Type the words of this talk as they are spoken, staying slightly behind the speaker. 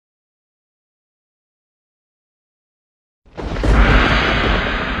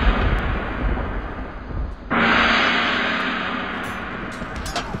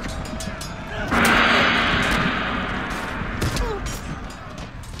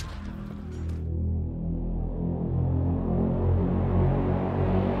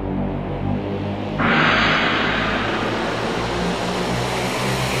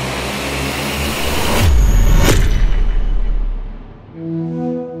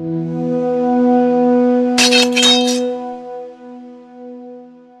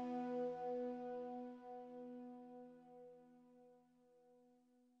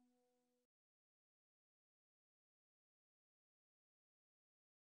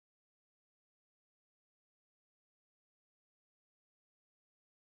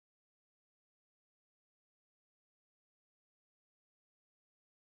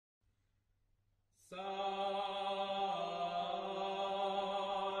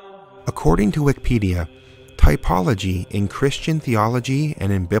According to Wikipedia, typology in Christian theology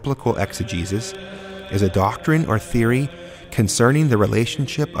and in biblical exegesis is a doctrine or theory concerning the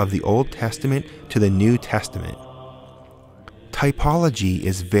relationship of the Old Testament to the New Testament. Typology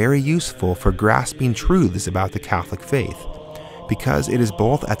is very useful for grasping truths about the Catholic faith, because it is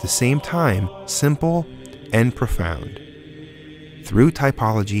both at the same time simple and profound. Through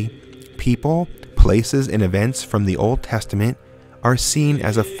typology, people, places, and events from the Old Testament are seen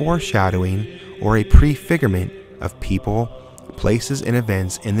as a foreshadowing or a prefigurement of people, places, and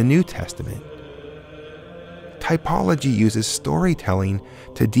events in the New Testament. Typology uses storytelling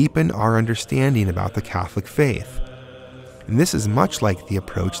to deepen our understanding about the Catholic faith. And this is much like the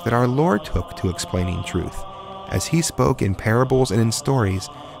approach that our Lord took to explaining truth, as he spoke in parables and in stories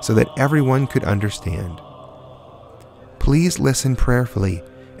so that everyone could understand. Please listen prayerfully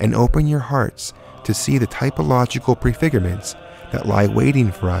and open your hearts to see the typological prefigurements that lie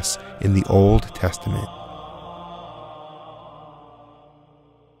waiting for us in the Old Testament.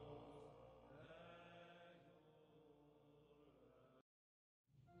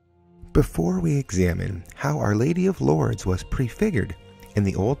 Before we examine how Our Lady of Lourdes was prefigured in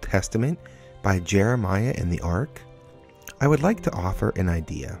the Old Testament by Jeremiah and the Ark, I would like to offer an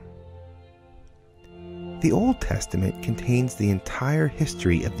idea. The Old Testament contains the entire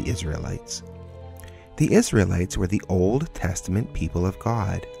history of the Israelites. The Israelites were the Old Testament people of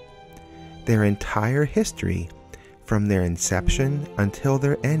God. Their entire history, from their inception until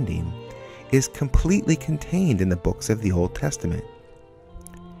their ending, is completely contained in the books of the Old Testament.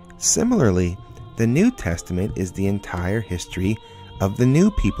 Similarly, the New Testament is the entire history of the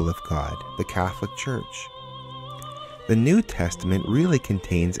new people of God, the Catholic Church. The New Testament really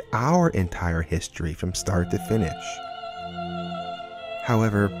contains our entire history from start to finish.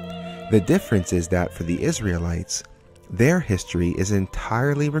 However, the difference is that for the Israelites, their history is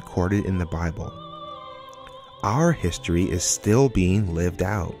entirely recorded in the Bible. Our history is still being lived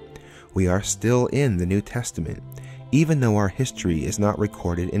out. We are still in the New Testament, even though our history is not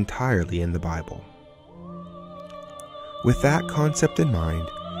recorded entirely in the Bible. With that concept in mind,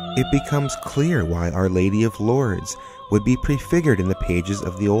 it becomes clear why Our Lady of Lourdes would be prefigured in the pages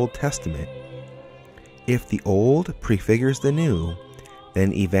of the Old Testament. If the Old prefigures the New,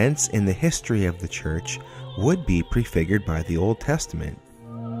 then events in the history of the Church would be prefigured by the Old Testament.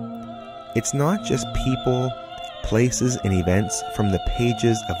 It's not just people, places, and events from the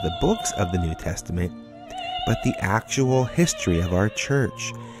pages of the books of the New Testament, but the actual history of our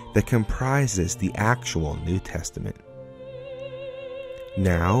Church that comprises the actual New Testament.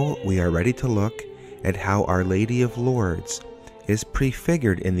 Now we are ready to look at how Our Lady of Lourdes is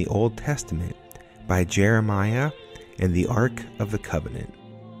prefigured in the Old Testament by Jeremiah and the Ark of the Covenant.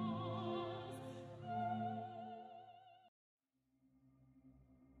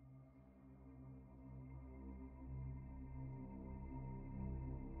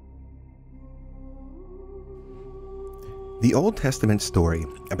 The Old Testament story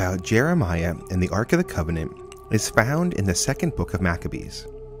about Jeremiah and the Ark of the Covenant is found in the second book of Maccabees.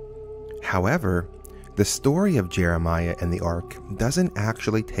 However, the story of Jeremiah and the Ark doesn't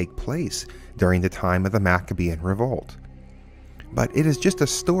actually take place during the time of the Maccabean revolt, but it is just a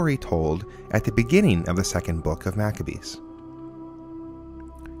story told at the beginning of the second book of Maccabees.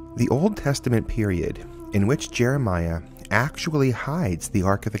 The Old Testament period in which Jeremiah actually hides the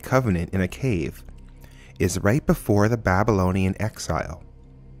Ark of the Covenant in a cave is right before the Babylonian exile.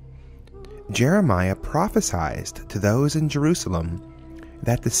 Jeremiah prophesied to those in Jerusalem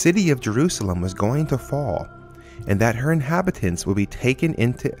that the city of Jerusalem was going to fall and that her inhabitants would be taken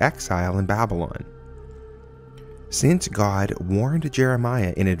into exile in Babylon. Since God warned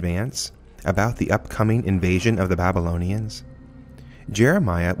Jeremiah in advance about the upcoming invasion of the Babylonians,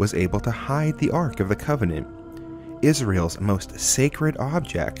 Jeremiah was able to hide the Ark of the Covenant, Israel's most sacred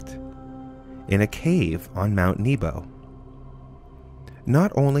object, in a cave on Mount Nebo.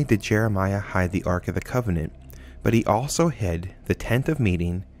 Not only did Jeremiah hide the Ark of the Covenant, but he also hid the tent of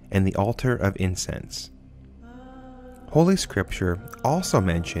meeting and the altar of incense. Holy Scripture also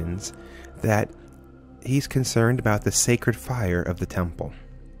mentions that he's concerned about the sacred fire of the temple.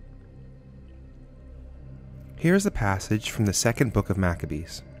 Here's a passage from the second book of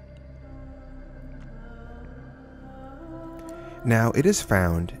Maccabees. Now it is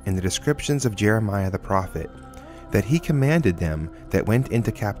found in the descriptions of Jeremiah the prophet that he commanded them that went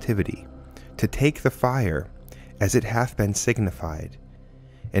into captivity to take the fire as it hath been signified,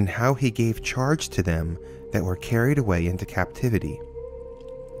 and how he gave charge to them that were carried away into captivity,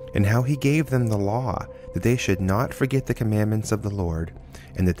 and how he gave them the law that they should not forget the commandments of the Lord,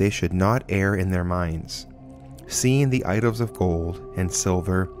 and that they should not err in their minds, seeing the idols of gold and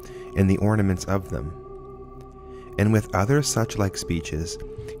silver and the ornaments of them. And with other such like speeches,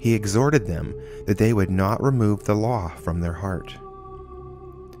 he exhorted them that they would not remove the law from their heart.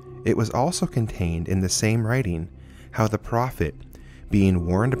 It was also contained in the same writing how the prophet, being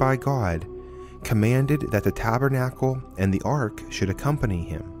warned by God, commanded that the tabernacle and the ark should accompany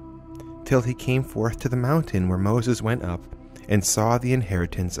him, till he came forth to the mountain where Moses went up and saw the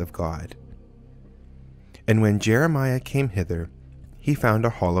inheritance of God. And when Jeremiah came hither, he found a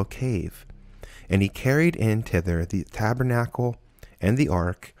hollow cave, and he carried in thither the tabernacle and the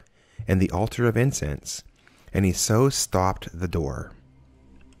ark and the altar of incense, and he so stopped the door.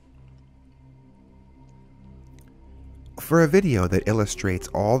 For a video that illustrates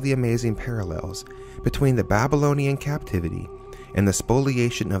all the amazing parallels between the Babylonian captivity and the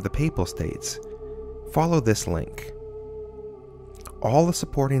spoliation of the Papal States, follow this link. All the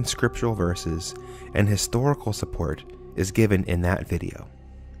supporting scriptural verses and historical support is given in that video.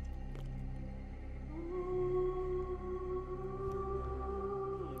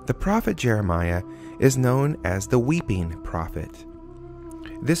 The prophet Jeremiah is known as the weeping prophet.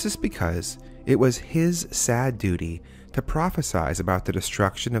 This is because it was his sad duty to prophesy about the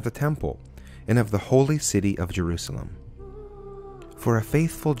destruction of the temple and of the holy city of Jerusalem. For a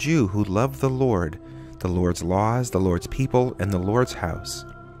faithful Jew who loved the Lord's laws, the Lord's people, and the Lord's house,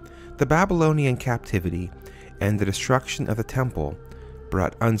 the Babylonian captivity and the destruction of the temple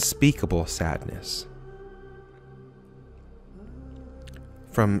brought unspeakable sadness.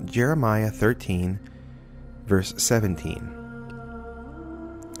 From Jeremiah 13, verse 17.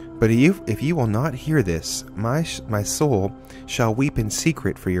 But if you will not hear this, my soul shall weep in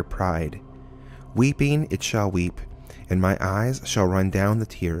secret for your pride. Weeping it shall weep, and my eyes shall run down the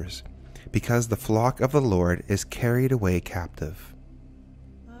tears, because the flock of the Lord is carried away captive.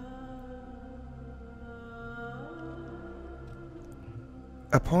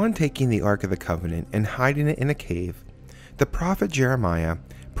 Upon taking the Ark of the Covenant and hiding it in a cave, the prophet Jeremiah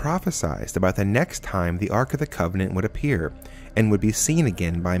prophesied about the next time the Ark of the Covenant would appear and would be seen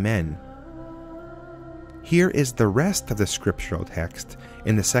again by men. Here is the rest of the scriptural text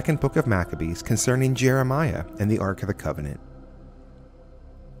in the second book of Maccabees concerning Jeremiah and the Ark of the Covenant.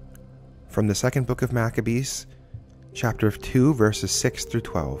 From the second book of Maccabees, chapter 2, verses 6 through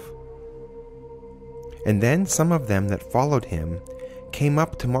 12. And then some of them that followed him came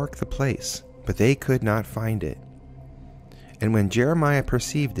up to mark the place, but they could not find it. And when Jeremiah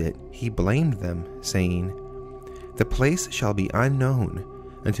perceived it, he blamed them, saying, The place shall be unknown,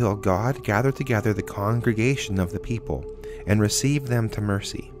 until God gather together the congregation of the people, and receive them to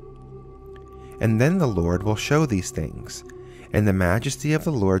mercy. And then the Lord will show these things, and the majesty of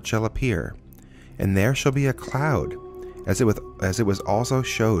the Lord shall appear, and there shall be a cloud, as it was also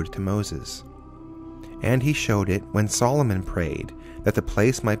showed to Moses. And he showed it when Solomon prayed, that the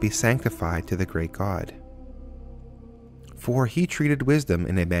place might be sanctified to the great God. For he treated wisdom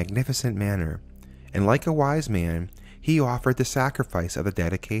in a magnificent manner, and like a wise man, he offered the sacrifice of the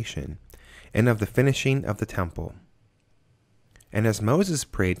dedication, and of the finishing of the temple. And as Moses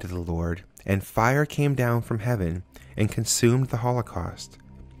prayed to the Lord, and fire came down from heaven, and consumed the holocaust,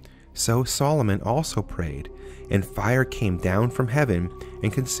 so Solomon also prayed, and fire came down from heaven,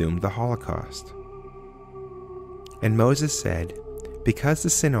 and consumed the holocaust. And Moses said, Because the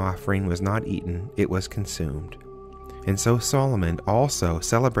sin offering was not eaten, it was consumed. And so Solomon also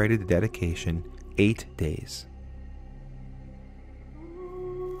celebrated the dedication 8 days.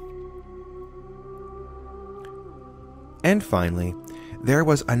 And finally, there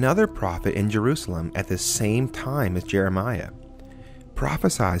was another prophet in Jerusalem at the same time as Jeremiah,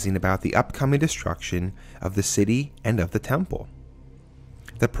 prophesying about the upcoming destruction of the city and of the temple.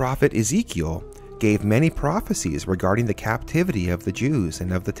 The prophet Ezekiel gave many prophecies regarding the captivity of the Jews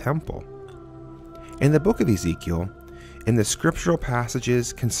and of the temple. In the book of Ezekiel, in the scriptural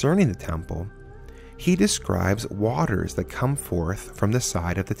passages concerning the temple, he describes waters that come forth from the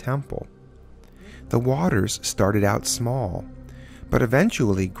side of the temple. The waters started out small, but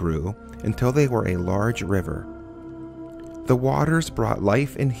eventually grew until they were a large river. The waters brought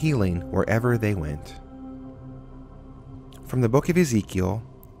life and healing wherever they went. From the book of Ezekiel,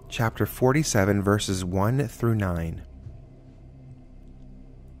 chapter 47, verses 1 through 9.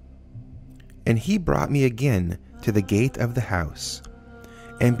 And he brought me again to the gate of the house,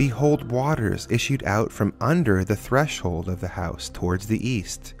 and behold, waters issued out from under the threshold of the house towards the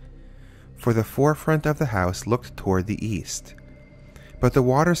east. For the forefront of the house looked toward the east. But the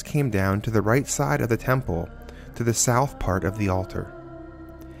waters came down to the right side of the temple, to the south part of the altar.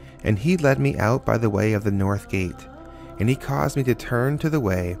 And he led me out by the way of the north gate, and he caused me to turn to the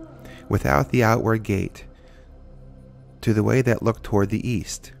way without the outward gate, to the way that looked toward the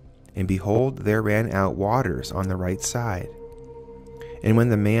east. And behold, there ran out waters on the right side. And when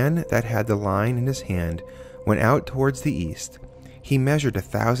the man that had the line in his hand went out towards the east, he measured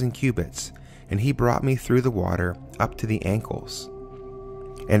 1,000 cubits, and he brought me through the water up to the ankles.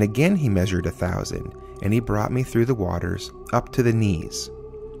 And again he measured 1,000, and he brought me through the waters up to the knees.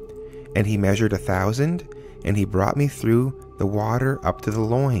 And he measured 1,000, and he brought me through the water up to the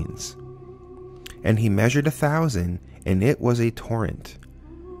loins. And he measured 1,000, and it was a torrent,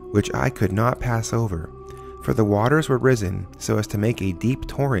 which I could not pass over, for the waters were risen so as to make a deep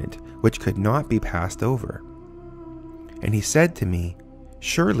torrent, which could not be passed over. And he said to me,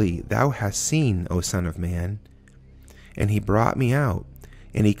 Surely thou hast seen, O Son of Man. And he brought me out,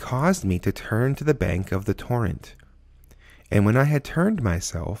 and he caused me to turn to the bank of the torrent. And when I had turned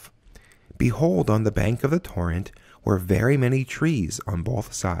myself, behold, on the bank of the torrent were very many trees on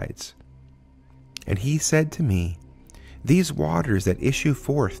both sides. And he said to me, These waters that issue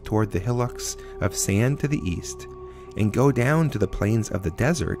forth toward the hillocks of sand to the east, and go down to the plains of the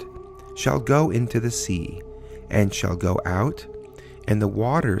desert, shall go into the sea, and shall go out, and the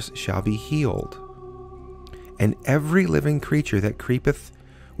waters shall be healed. And every living creature that creepeth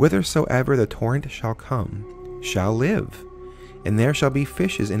whithersoever the torrent shall come, shall live. And there shall be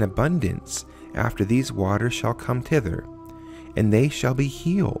fishes in abundance after these waters shall come thither, and they shall be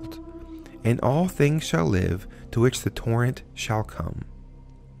healed. And all things shall live to which the torrent shall come.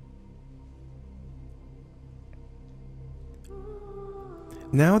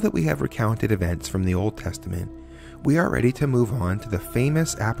 Now that we have recounted events from the Old Testament, we are ready to move on to the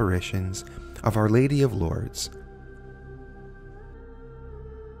famous apparitions of Our Lady of Lourdes.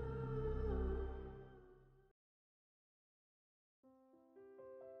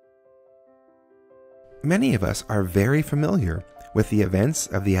 Many of us are very familiar with the events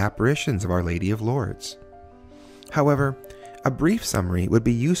of the apparitions of Our Lady of Lourdes. However, a brief summary would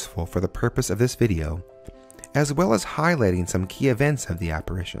be useful for the purpose of this video, as well as highlighting some key events of the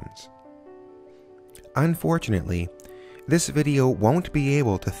apparitions. Unfortunately, this video won't be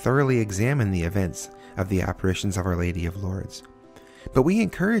able to thoroughly examine the events of the apparitions of Our Lady of Lourdes, but we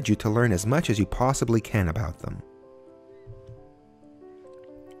encourage you to learn as much as you possibly can about them.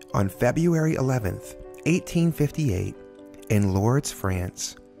 On February 11th, 1858, in Lourdes,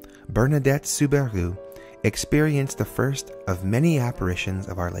 France, Bernadette Soubirous experienced the first of many apparitions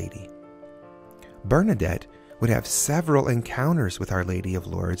of Our Lady. Bernadette would have several encounters with Our Lady of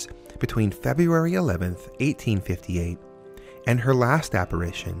Lourdes between February 11th, 1858, and her last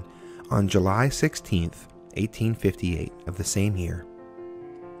apparition on July 16th, 1858 of the same year.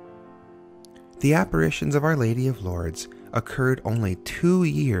 The apparitions of Our Lady of Lourdes occurred only 2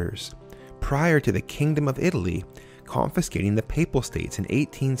 years prior to the Kingdom of Italy confiscating the Papal States in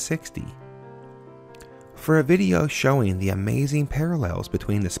 1860. For a video showing the amazing parallels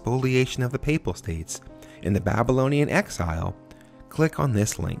between the spoliation of the Papal States and the Babylonian exile, click on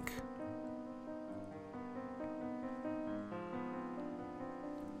this link.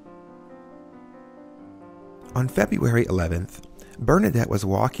 On February 11th, Bernadette was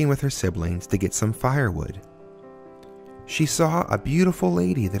walking with her siblings to get some firewood. She saw a beautiful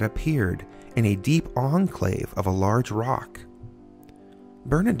lady that appeared in a deep enclave of a large rock.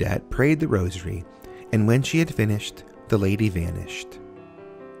 Bernadette prayed the rosary, and when she had finished, the lady vanished.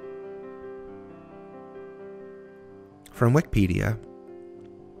 From Wikipedia,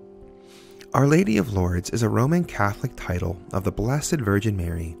 Our Lady of Lourdes is a Roman Catholic title of the Blessed Virgin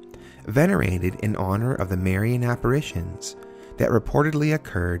Mary, venerated in honor of the Marian apparitions that reportedly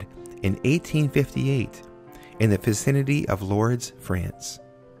occurred in 1858 in the vicinity of Lourdes, France.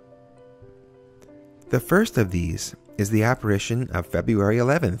 The first of these is the apparition of February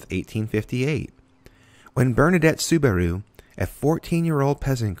 11th, 1858, when Bernadette Soubirous, a 14-year-old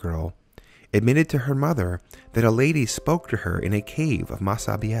peasant girl, admitted to her mother that a lady spoke to her in a cave of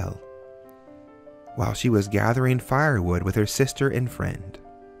Massabielle, while she was gathering firewood with her sister and friend.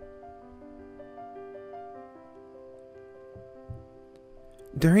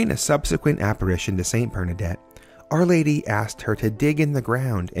 During a subsequent apparition to Saint Bernadette, Our Lady asked her to dig in the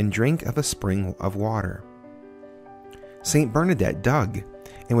ground and drink of a spring of water. Saint Bernadette dug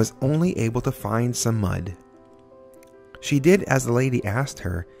and was only able to find some mud. She did as the lady asked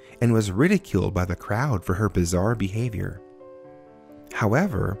her and was ridiculed by the crowd for her bizarre behavior.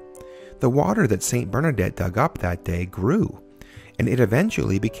 However, the water that Saint Bernadette dug up that day grew, and it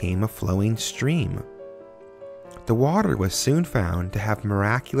eventually became a flowing stream. The water was soon found to have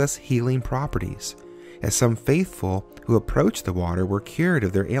miraculous healing properties, as some faithful who approached the water were cured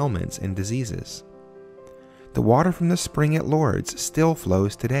of their ailments and diseases. The water from the spring at Lourdes still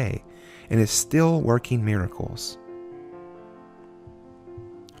flows today and is still working miracles.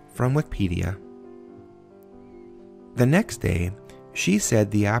 From Wikipedia. The next day, she said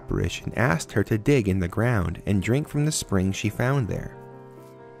the apparition asked her to dig in the ground and drink from the spring she found there.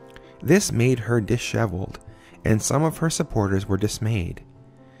 This made her disheveled, and some of her supporters were dismayed.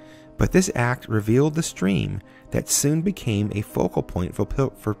 But this act revealed the stream that soon became a focal point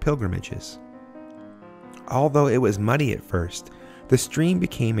for pilgrimages. Although it was muddy at first, the stream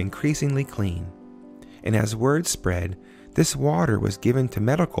became increasingly clean, and as word spread, this water was given to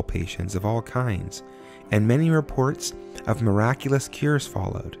medical patients of all kinds, and many reports of miraculous cures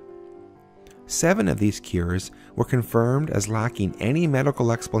followed. 7 of these cures were confirmed as lacking any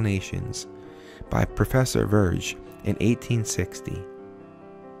medical explanations by Professor Verge in 1860.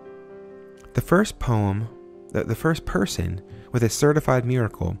 The first person with a certified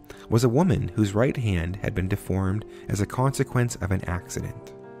miracle was a woman whose right hand had been deformed as a consequence of an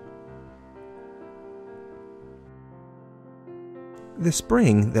accident. The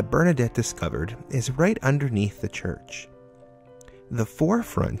spring that Bernadette discovered is right underneath the church. The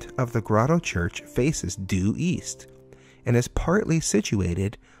forefront of the grotto church faces due east and is partly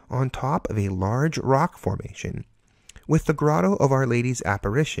situated on top of a large rock formation, with the grotto of Our Lady's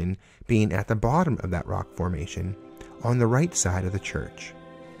apparition being at the bottom of that rock formation on the right side of the church.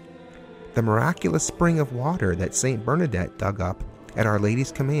 The miraculous spring of water that St. Bernadette dug up at Our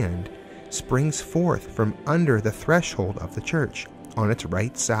Lady's command springs forth from under the threshold of the church on its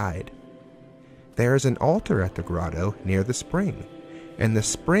right side. There is an altar at the grotto near the spring, and the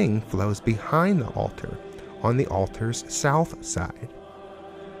spring flows behind the altar on the altar's south side.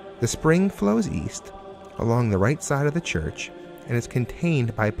 The spring flows east along the right side of the church and is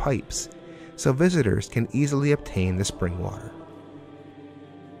contained by pipes, so visitors can easily obtain the spring water.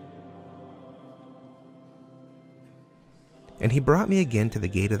 And he brought me again to the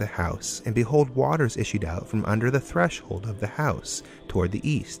gate of the house, and behold, waters issued out from under the threshold of the house toward the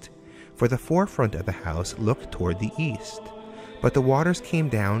east, for the forefront of the house looked toward the east. But the waters came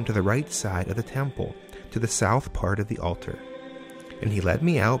down to the right side of the temple, to the south part of the altar. And he led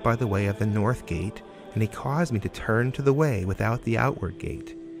me out by the way of the north gate, and he caused me to turn to the way without the outward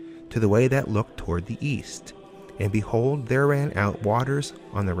gate, to the way that looked toward the east. And behold, there ran out waters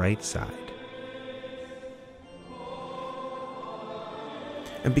on the right side.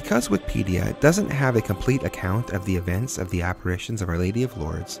 And because Wikipedia doesn't have a complete account of the events of the apparitions of Our Lady of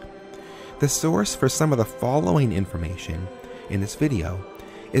Lourdes, the source for some of the following information in this video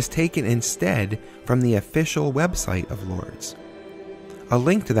is taken instead from the official website of Lourdes. A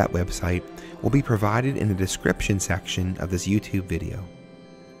link to that website will be provided in the description section of this YouTube video.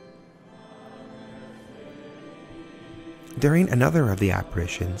 During another of the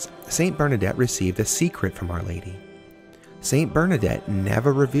apparitions, St. Bernadette received a secret from Our Lady. St. Bernadette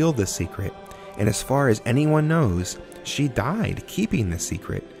never revealed this secret, and as far as anyone knows, she died keeping the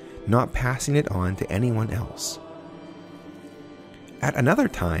secret, not passing it on to anyone else. At another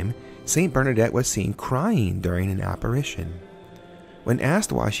time, St. Bernadette was seen crying during an apparition. When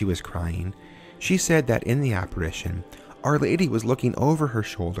asked why she was crying, she said that in the apparition, Our Lady was looking over her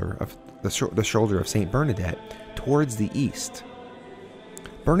shoulder of the shoulder of St. Bernadette towards the east.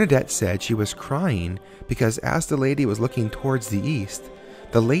 Bernadette said she was crying because as the lady was looking towards the east,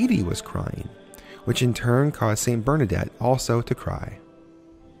 the lady was crying, which in turn caused St. Bernadette also to cry.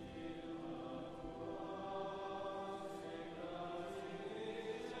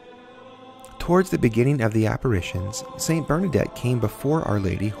 Towards the beginning of the apparitions, St. Bernadette came before Our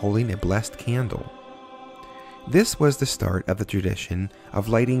Lady holding a blessed candle. This was the start of the tradition of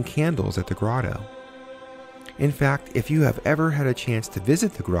lighting candles at the grotto. In fact, if you have ever had a chance to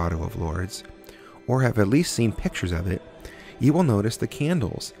visit the Grotto of Lourdes, or have at least seen pictures of it, you will notice the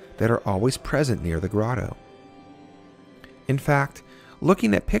candles that are always present near the grotto. In fact,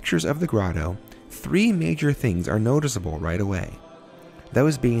 looking at pictures of the grotto, 3 major things are noticeable right away.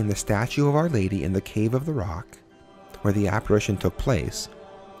 Those being the statue of Our Lady in the Cave of the Rock, where the apparition took place,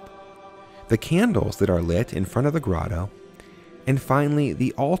 the candles that are lit in front of the grotto, and finally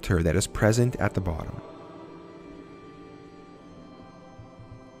the altar that is present at the bottom.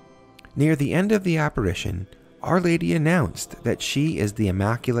 Near the end of the apparition, Our Lady announced that she is the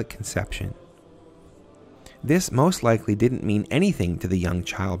Immaculate Conception. This most likely didn't mean anything to the young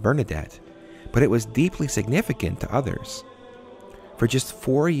child Bernadette, but it was deeply significant to others. For just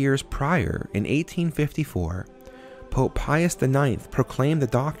 4 years prior, in 1854, Pope Pius IX proclaimed the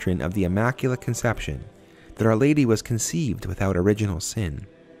doctrine of the Immaculate Conception, that Our Lady was conceived without original sin.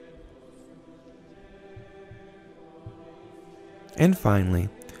 And finally,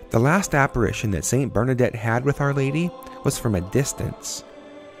 the last apparition that St. Bernadette had with Our Lady was from a distance.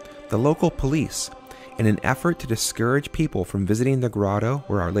 The local police, in an effort to discourage people from visiting the grotto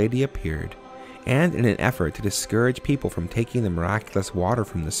where Our Lady appeared, and in an effort to discourage people from taking the miraculous water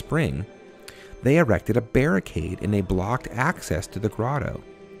from the spring, they erected a barricade and they blocked access to the grotto.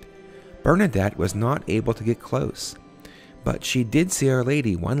 Bernadette was not able to get close, but she did see Our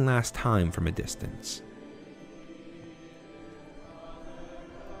Lady one last time from a distance.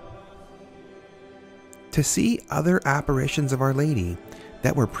 To see other apparitions of Our Lady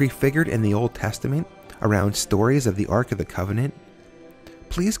that were prefigured in the Old Testament around stories of the Ark of the Covenant,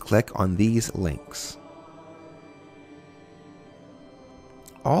 please click on these links.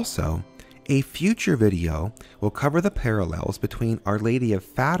 Also, a future video will cover the parallels between Our Lady of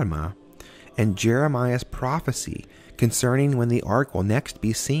Fatima and Jeremiah's prophecy concerning when the ark will next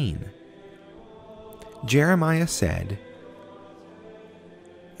be seen. Jeremiah said,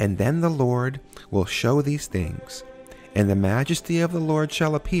 "And then the Lord will show these things, and the majesty of the Lord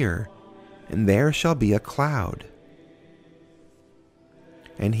shall appear, and there shall be a cloud."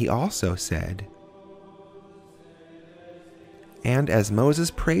 And he also said, "And as Moses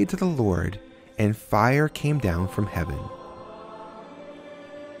prayed to the Lord, and fire came down from heaven."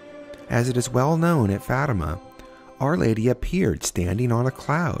 As it is well known at Fatima, Our Lady appeared standing on a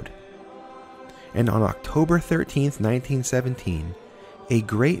cloud. And on October 13th, 1917, a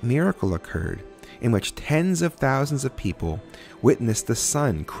great miracle occurred in which tens of thousands of people witnessed the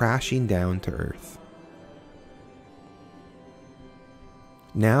sun crashing down to earth.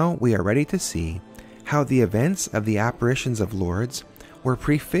 Now we are ready to see how the events of the apparitions of Lourdes were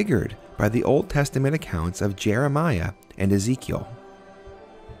prefigured by the Old Testament accounts of Jeremiah and Ezekiel.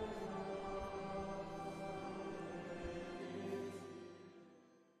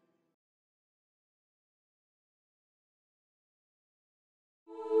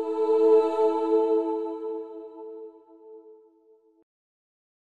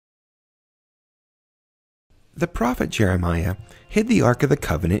 The prophet Jeremiah hid the Ark of the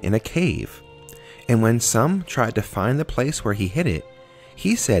Covenant in a cave, and when some tried to find the place where he hid it,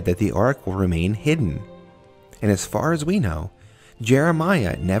 he said that the Ark will remain hidden. And as far as we know,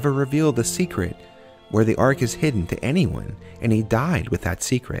 Jeremiah never revealed the secret where the Ark is hidden to anyone, and he died with that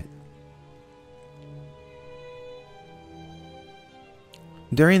secret.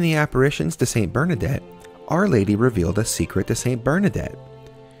 During the apparitions to St. Bernadette, Our Lady revealed a secret to St. Bernadette,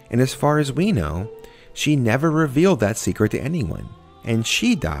 and as far as we know, she never revealed that secret to anyone, and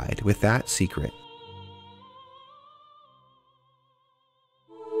she died with that secret.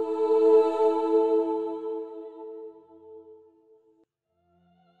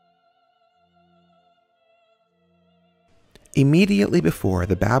 Immediately before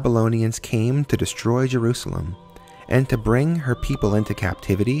the Babylonians came to destroy Jerusalem and to bring her people into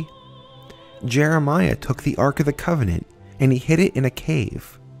captivity, Jeremiah took the Ark of the Covenant and he hid it in a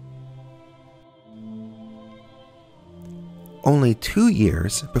cave. Only 2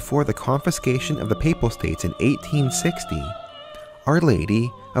 years before the confiscation of the Papal States in 1860, Our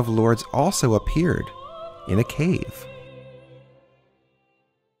Lady of Lourdes also appeared in a cave.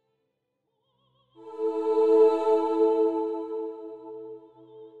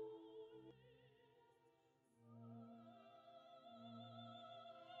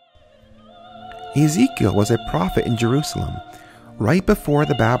 Ezekiel was a prophet in Jerusalem right before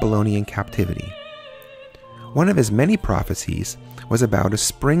the Babylonian captivity. One of his many prophecies was about a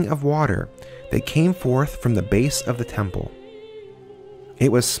spring of water that came forth from the base of the temple.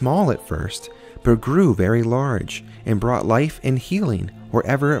 It was small at first, but grew very large and brought life and healing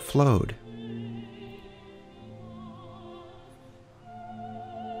wherever it flowed.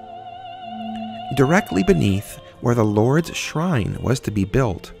 Directly beneath where the Lord's shrine was to be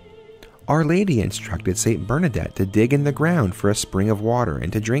built, Our Lady instructed St. Bernadette to dig in the ground for a spring of water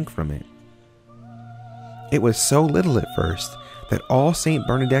and to drink from it. It was so little at first that all St.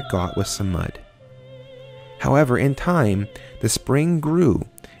 Bernadette got was some mud. However, in time, the spring grew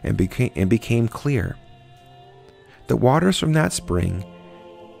and became clear. The waters from that spring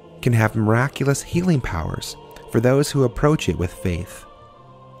can have miraculous healing powers for those who approach it with faith.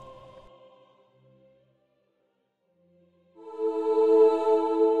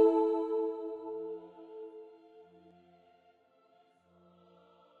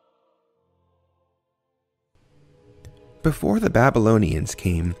 Before the Babylonians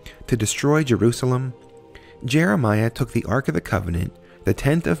came to destroy Jerusalem, Jeremiah took the Ark of the Covenant, the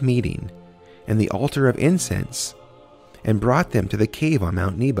tent of meeting, and the altar of incense, and brought them to the cave on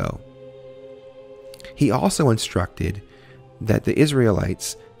Mount Nebo. He also instructed that the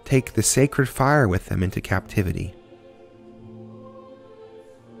Israelites take the sacred fire with them into captivity.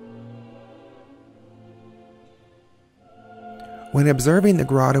 When observing the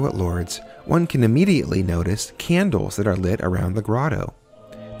grotto at Lourdes, one can immediately notice candles that are lit around the grotto,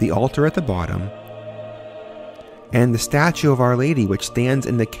 the altar at the bottom, and the statue of Our Lady which stands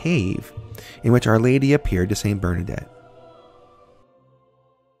in the cave in which Our Lady appeared to Saint Bernadette.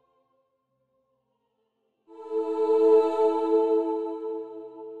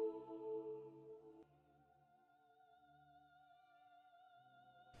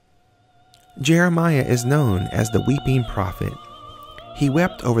 Jeremiah is known as the weeping prophet. He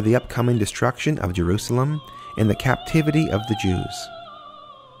wept over the upcoming destruction of Jerusalem and the captivity of the Jews.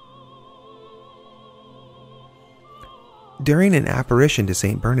 During an apparition to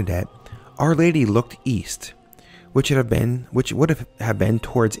Saint Bernadette, Our Lady looked east, which would have been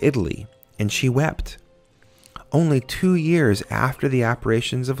towards Italy, and she wept. Only 2 years after the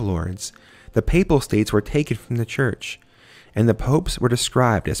apparitions of Lourdes, the Papal States were taken from the Church, and the popes were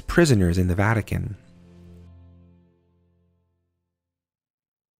described as prisoners in the Vatican.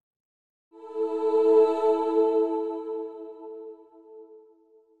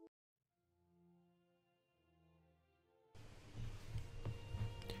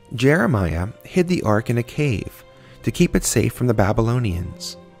 Jeremiah hid the ark in a cave to keep it safe from the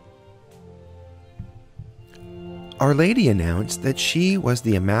Babylonians. Our Lady announced that she was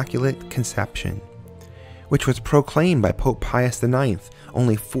the Immaculate Conception, which was proclaimed by Pope Pius IX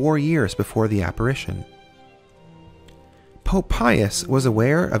only 4 years before the apparition. Pope Pius was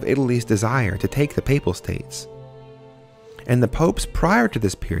aware of Italy's desire to take the Papal States, and the popes prior to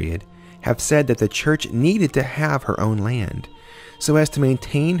this period have said that the Church needed to have her own land so as to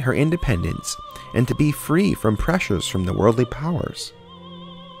maintain her independence and to be free from pressures from the worldly powers.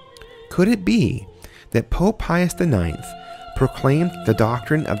 Could it be that Pope Pius IX proclaimed the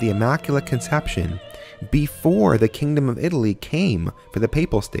doctrine of the Immaculate Conception before the Kingdom of Italy came for the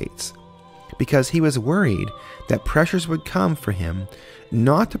Papal States, because he was worried that pressures would come for him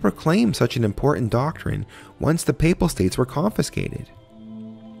not to proclaim such an important doctrine once the Papal States were confiscated?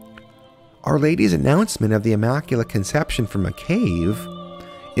 Our Lady's announcement of the Immaculate Conception from a cave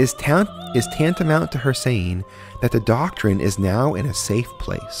is tantamount to her saying that the doctrine is now in a safe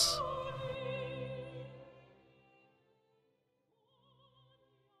place.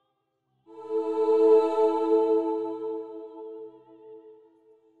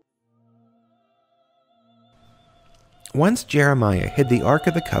 Once Jeremiah hid the Ark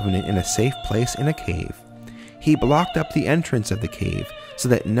of the Covenant in a safe place in a cave, he blocked up the entrance of the cave so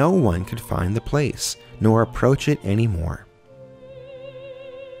that no one could find the place, nor approach it anymore.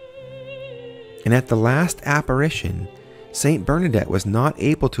 And at the last apparition, Saint Bernadette was not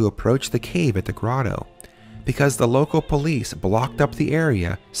able to approach the cave at the grotto, because the local police blocked up the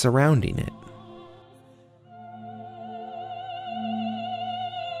area surrounding it.